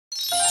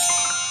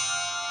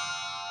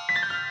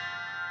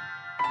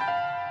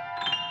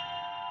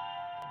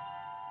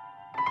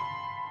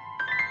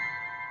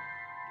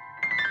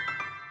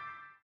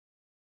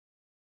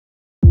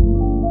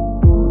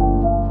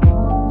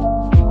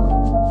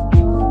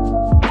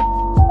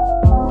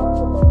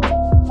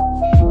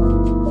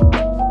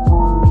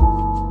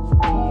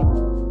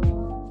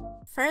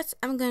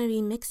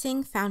be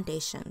mixing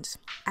foundations.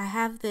 I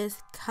have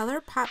this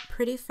ColourPop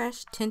Pretty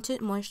Fresh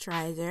Tinted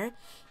Moisturizer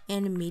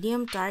in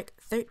Medium Dark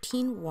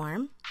 13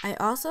 Warm. I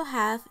also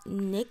have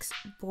NYX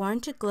Born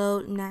to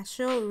Glow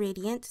Natural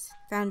Radiance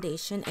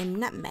Foundation in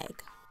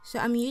Nutmeg. So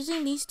I'm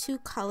using these two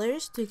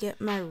colors to get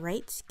my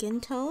right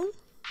skin tone.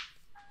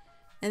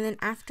 And then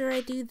after I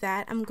do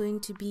that, I'm going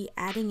to be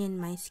adding in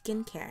my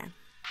skincare.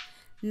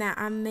 Now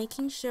I'm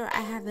making sure I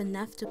have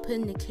enough to put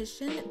in the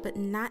cushion, but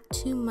not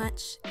too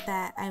much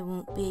that I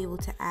won't be able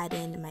to add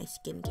in my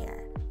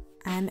skincare.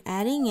 I'm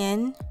adding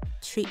in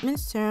treatment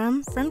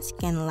serum from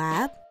Skin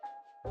Lab,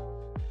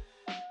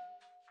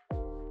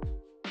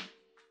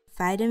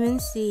 vitamin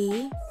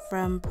C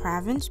from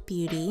Province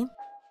Beauty,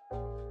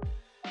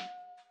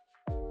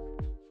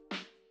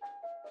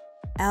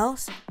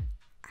 Elf's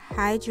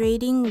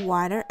Hydrating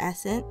Water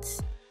Essence,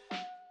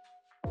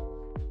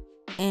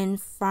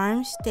 and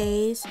Farm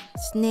Stays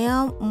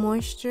Snail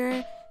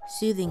Moisture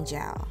Soothing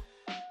Gel.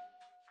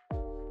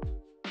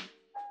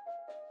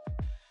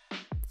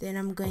 Then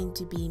I'm going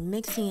to be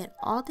mixing it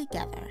all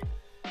together.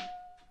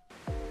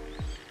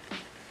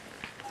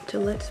 So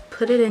let's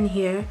put it in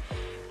here.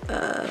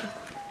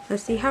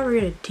 Let's see how we're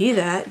gonna do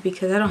that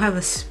because I don't have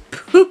a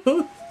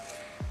spoon.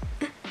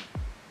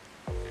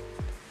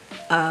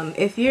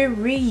 If you're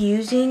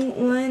reusing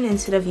one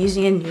instead of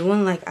using a new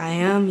one like I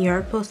am,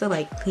 you're supposed to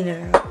like clean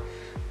it out.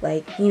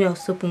 Like, you know,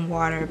 soap and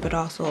water, but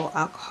also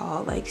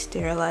alcohol, like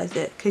sterilize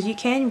it, because you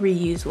can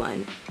reuse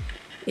one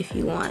if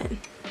you want.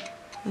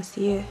 Let's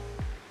see it.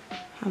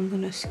 I'm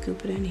gonna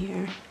scoop it in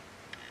here.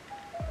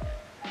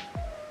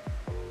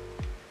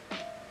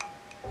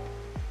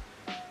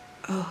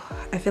 Oh,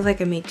 I feel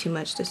like I made too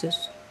much. This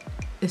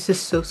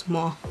is so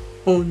small.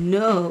 Oh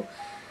no,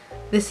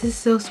 this is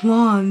so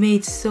small. I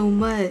made so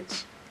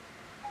much.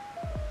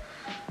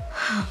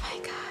 Oh my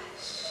gosh.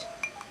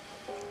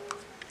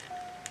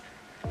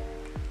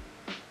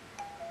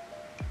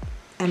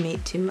 I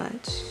made too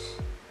much.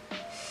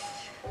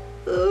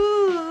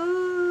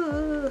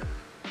 Ooh.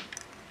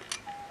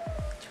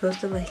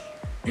 Supposed to like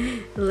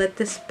let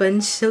the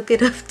sponge soak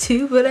it up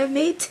too, but I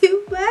made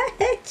too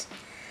much.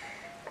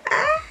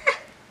 Ah.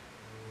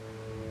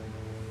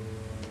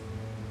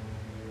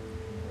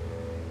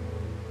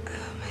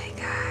 Oh my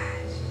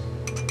gosh.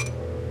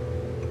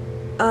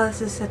 Oh,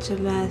 this is such a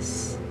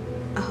mess.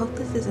 I hope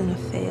this isn't a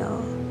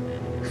fail.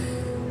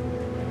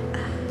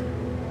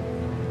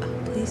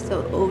 Please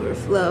don't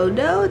overflow.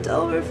 No, it's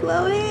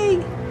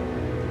overflowing.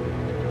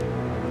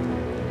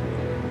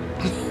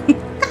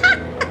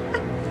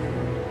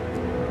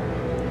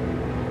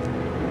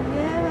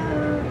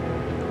 No.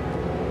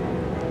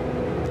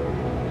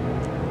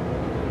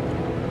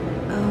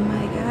 Oh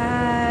my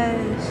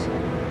gosh.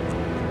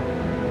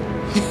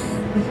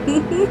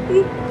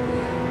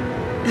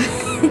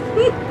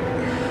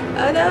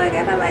 Oh no, I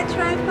got on my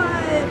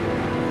tripod.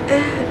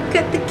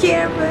 Cut the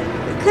camera.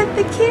 Cut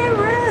the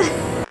camera.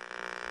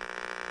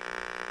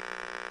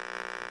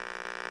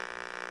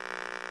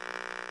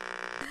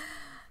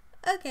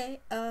 Okay,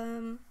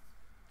 I'm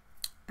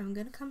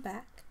gonna come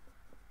back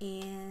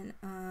and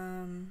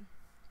oh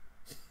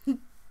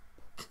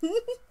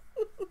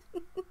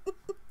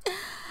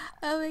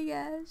my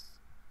gosh.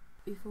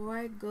 Before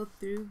I go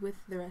through with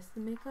the rest of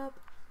the makeup,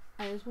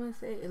 I just want to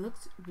say it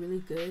looks really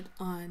good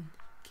on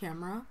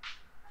camera.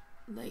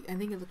 Like, I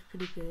think it looks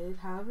pretty good.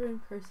 However, in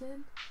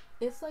person,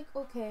 it's like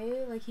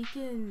okay. Like,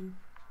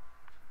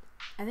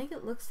 I think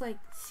it looks like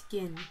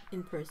skin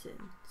in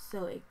person.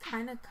 So it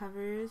kind of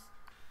covers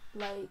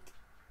like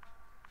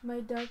my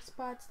dark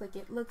spots. Like,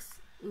 it looks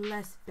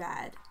less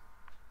bad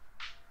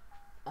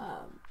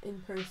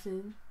in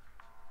person.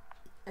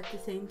 At the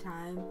same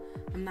time,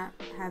 I'm not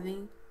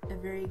having a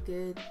very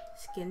good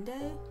skin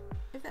day,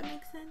 if that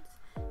makes sense.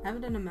 I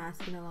haven't done a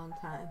mask in a long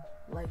time,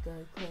 like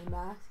a clay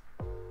mask,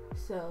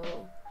 so,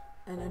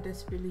 and I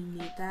just really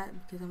need that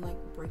because I'm like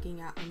breaking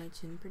out on my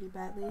chin pretty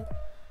badly,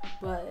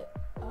 but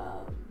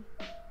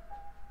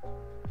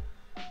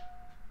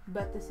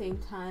at the same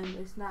time,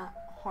 it's not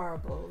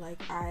horrible. Like,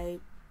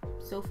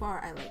 so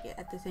far I like it.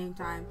 At the same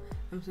time,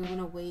 I'm still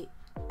gonna wait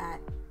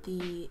at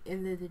the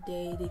end of the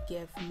day to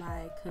give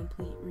my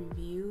complete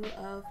review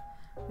of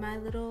my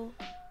little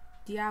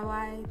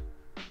DIY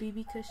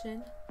BB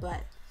cushion,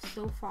 but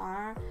so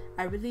far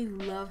I really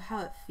love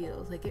how it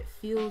feels. Like, it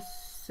feels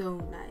so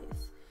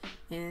nice,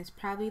 and it's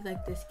probably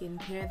like the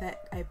skincare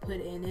that I put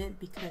in it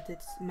because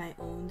it's my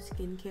own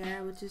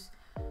skincare, which is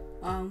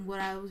what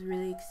I was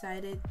really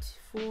excited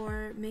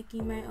for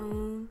making my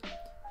own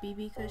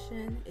BB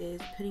cushion,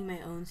 is putting my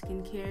own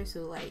skincare.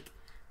 So like,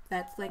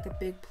 that's like a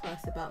big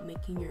plus about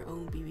making your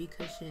own BB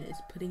cushion, is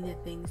putting the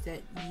things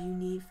that you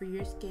need for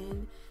your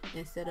skin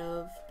instead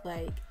of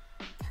like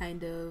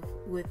kind of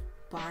with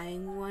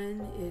buying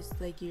one. Is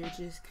like you're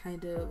just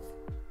kind of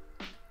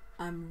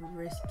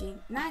risking,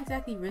 not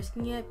exactly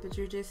risking it, but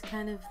you're just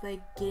kind of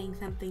like getting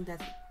something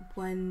that's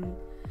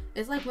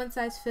it's like one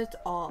size fits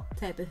all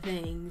type of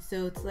thing.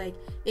 So it's like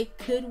it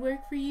could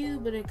work for you,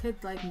 but it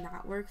could like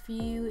not work for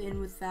you,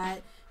 and with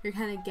that you're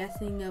kind of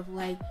guessing of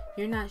like,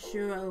 you're not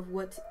sure of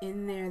what's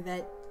in there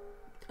that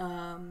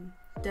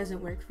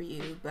doesn't work for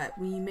you. But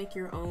when you make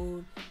your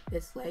own,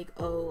 it's like,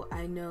 oh,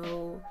 I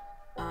know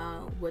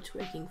what's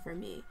working for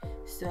me.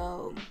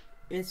 So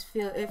it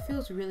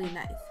feels really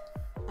nice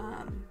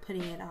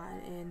putting it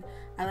on, and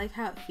I like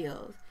how it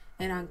feels.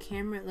 And on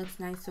camera it looks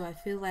nice, so I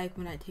feel like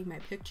when I take my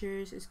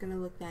pictures it's gonna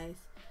look nice.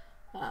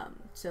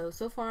 So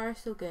far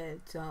so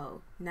good.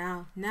 So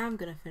now I'm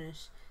gonna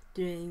finish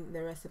doing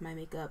the rest of my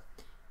makeup,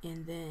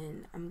 and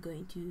then I'm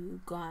going to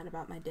go on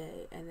about my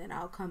day, and then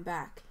I'll come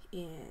back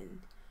and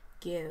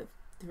give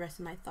the rest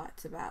of my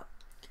thoughts about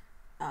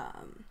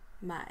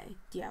my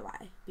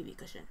DIY BB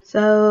cushion.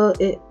 So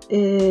it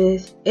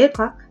is 8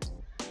 o'clock,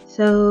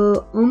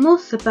 so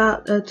almost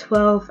about a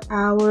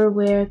 12-hour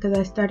wear, because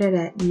I started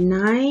at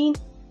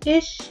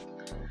 9-ish.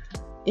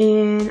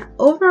 And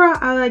overall,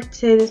 I like to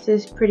say this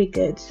is pretty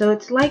good. So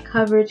it's light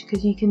coverage,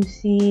 because you can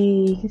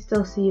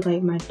still see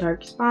like my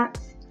dark spots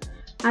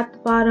at the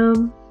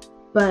bottom,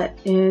 but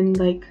in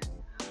like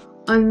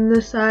on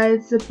the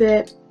sides a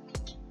bit.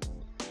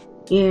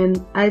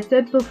 And I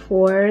said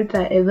before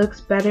that it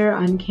looks better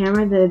on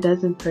camera than it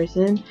does in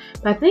person,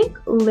 but I think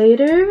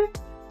later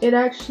it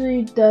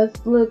actually does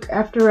look,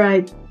 after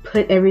I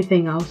put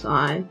everything else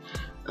on,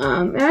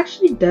 it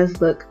actually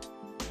does look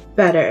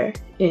better,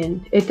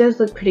 and it does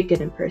look pretty good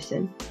in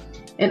person.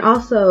 And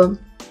also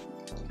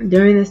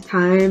during this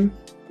time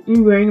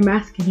I'm wearing a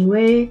mask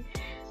anyway,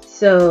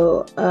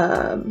 so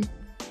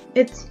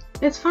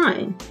it's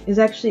fine. It's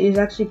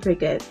actually pretty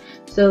good.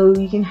 So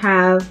you can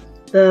have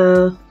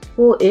the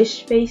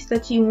full-ish face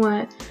that you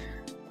want,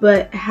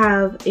 but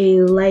have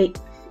a light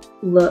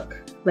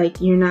look,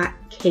 like you're not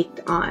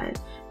caked on,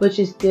 which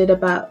is good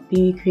about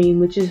BB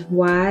cream, which is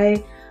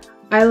why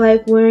I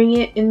like wearing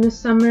it in the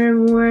summer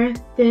more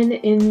than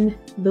in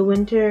the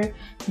winter,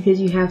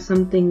 because you have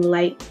something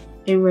light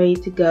and ready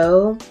to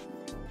go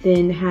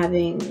than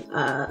having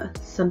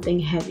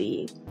something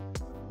heavy,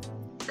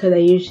 because I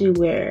usually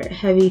wear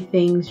heavy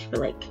things for,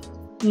 like,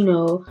 you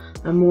know,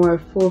 a more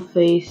full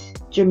face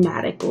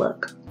dramatic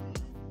look.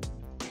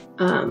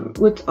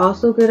 What's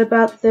also good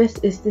about this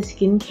is the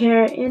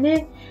skincare in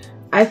it.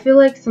 I feel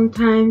like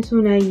sometimes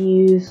when I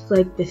use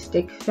like the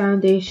stick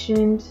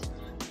foundations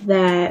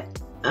that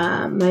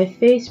my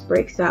face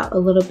breaks out a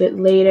little bit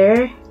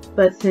later,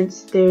 but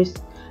since there's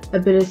a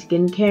bit of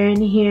skincare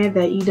in here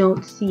that you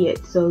don't see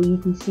it, so you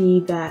can see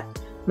that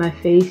my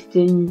face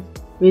didn't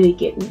really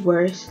get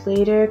worse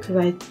later,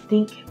 because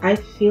I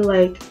feel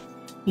like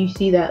you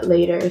see that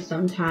later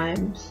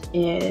sometimes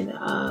in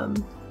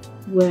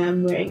when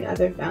I'm wearing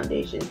other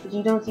foundations, but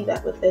you don't see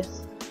that with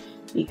this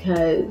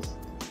because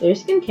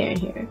there's skincare in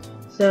here,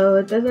 so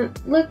it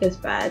doesn't look as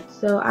bad.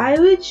 So I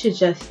would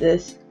suggest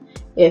this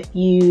if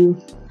you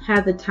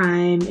have the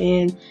time,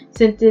 and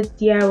since it's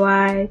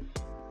DIY,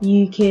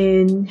 you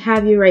can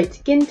have your right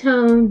skin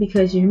tone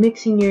because you're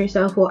mixing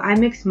yourself. Well, I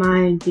mix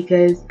mine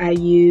because I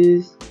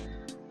use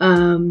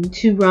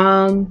 2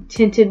 wrong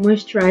tinted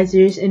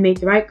moisturizers and make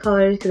the right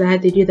colors, because I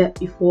had to do that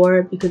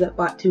before because I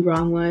bought 2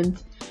 wrong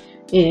ones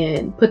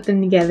and put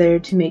them together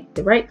to make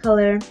the right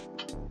color.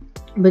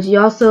 But you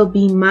also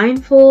be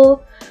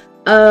mindful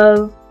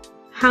of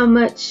how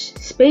much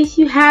space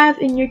you have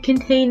in your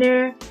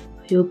container.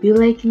 You'll be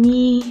like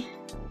me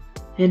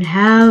and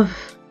have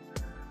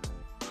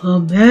a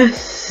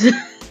mess.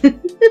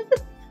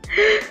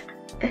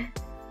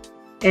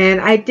 And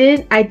I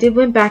did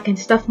went back and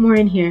stuff more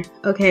in here,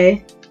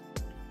 okay?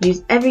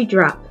 Use every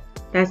drop.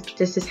 That's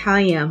just how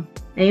I am.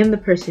 I am the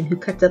person who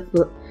cuts up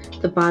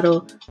the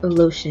bottle of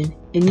lotion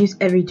and use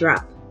every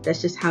drop.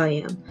 That's just how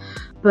I am.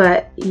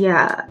 But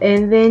yeah,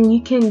 and then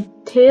you can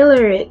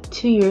tailor it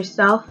to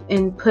yourself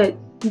and put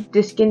the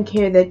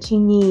skincare that you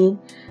need.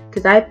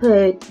 Because I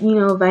put, you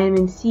know,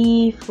 vitamin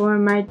C for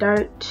my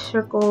dark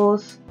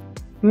circles.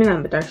 I mean,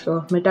 not my dark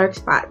circles, my dark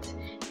spots.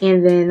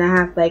 And then I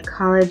have like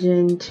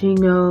collagen to, you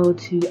know,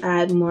 to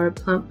add more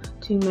plump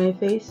to my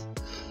face.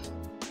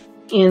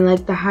 And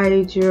like the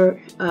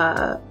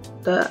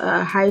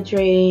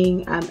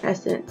hydrating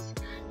essence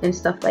and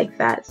stuff like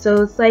that.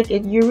 So it's like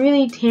you're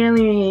really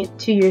tailoring it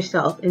to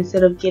yourself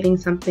instead of getting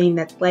something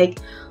that's like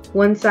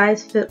one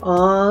size fit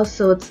all.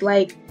 So it's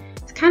like,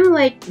 it's kind of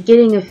like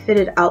getting a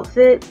fitted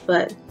outfit,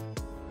 but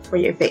for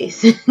your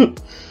face,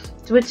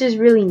 which is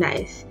really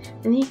nice.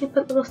 And you can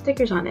put little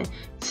stickers on it.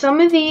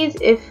 Some of these,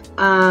 if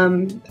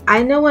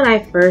I know when I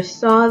first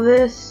saw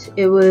this,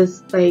 it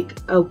was like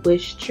a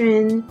Wish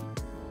Trend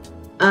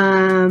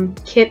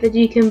kit that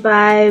you can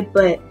buy,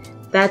 but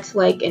that's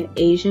like an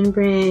Asian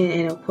brand,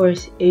 and of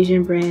course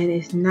Asian brand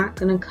is not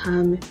gonna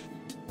come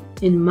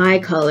in my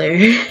color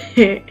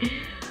because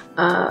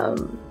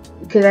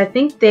I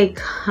think they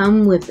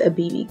come with a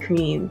BB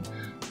cream.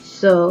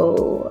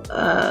 So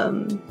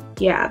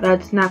yeah,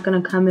 that's not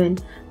gonna come in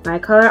my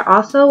color.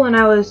 Also, when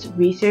I was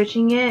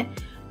researching it,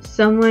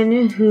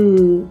 someone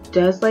who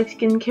does like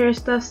skincare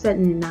stuff said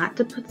not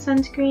to put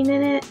sunscreen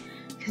in it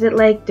because it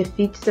like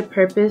defeats the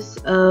purpose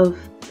of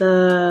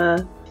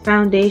the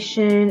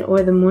foundation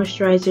or the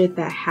moisturizer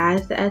that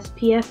has the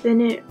SPF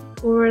in it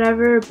or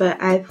whatever. But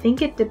I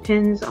think it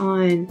depends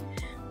on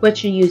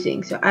what you're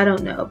using, so I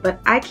don't know.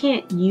 But I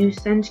can't use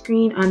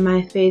sunscreen on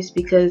my face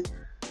because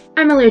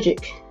I'm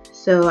allergic,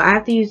 so I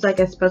have to use like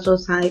a special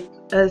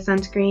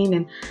sunscreen,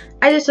 and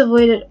I just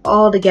avoid it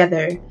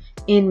altogether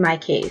in my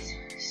case.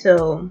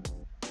 So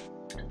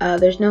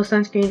there's no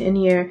sunscreen in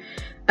here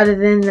other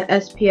than the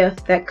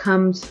SPF that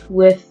comes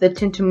with the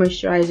tinted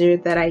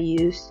moisturizer that I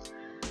use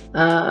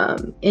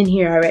in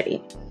here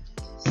already.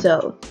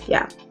 So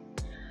yeah,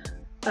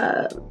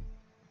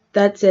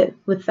 that's it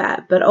with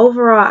that. But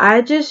overall,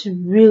 I just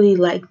really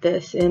like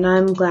this, and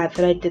I'm glad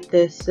that I did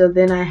this. So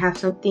then I have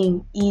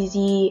something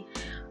easy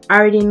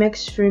already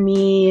mixed for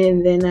me,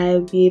 and then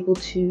I'll be able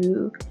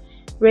to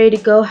ready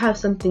to go have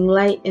something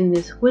light in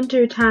this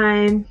winter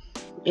time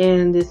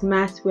and this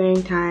mask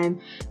wearing time,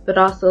 but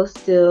also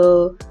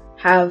still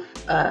have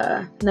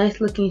a nice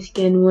looking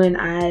skin when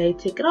I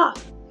take it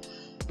off.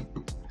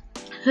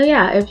 So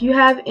yeah, if you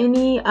have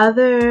any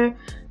other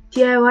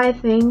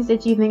DIY things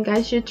that you think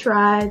I should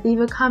try, leave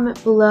a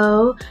comment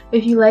below.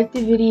 If you liked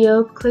the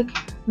video,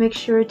 make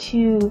sure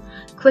to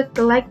click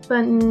the like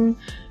button,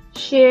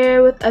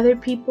 share with other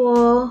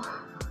people,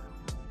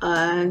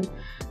 and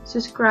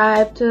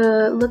subscribe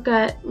to look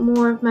at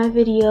more of my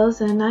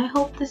videos, and I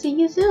hope to see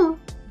you soon.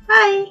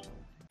 Bye!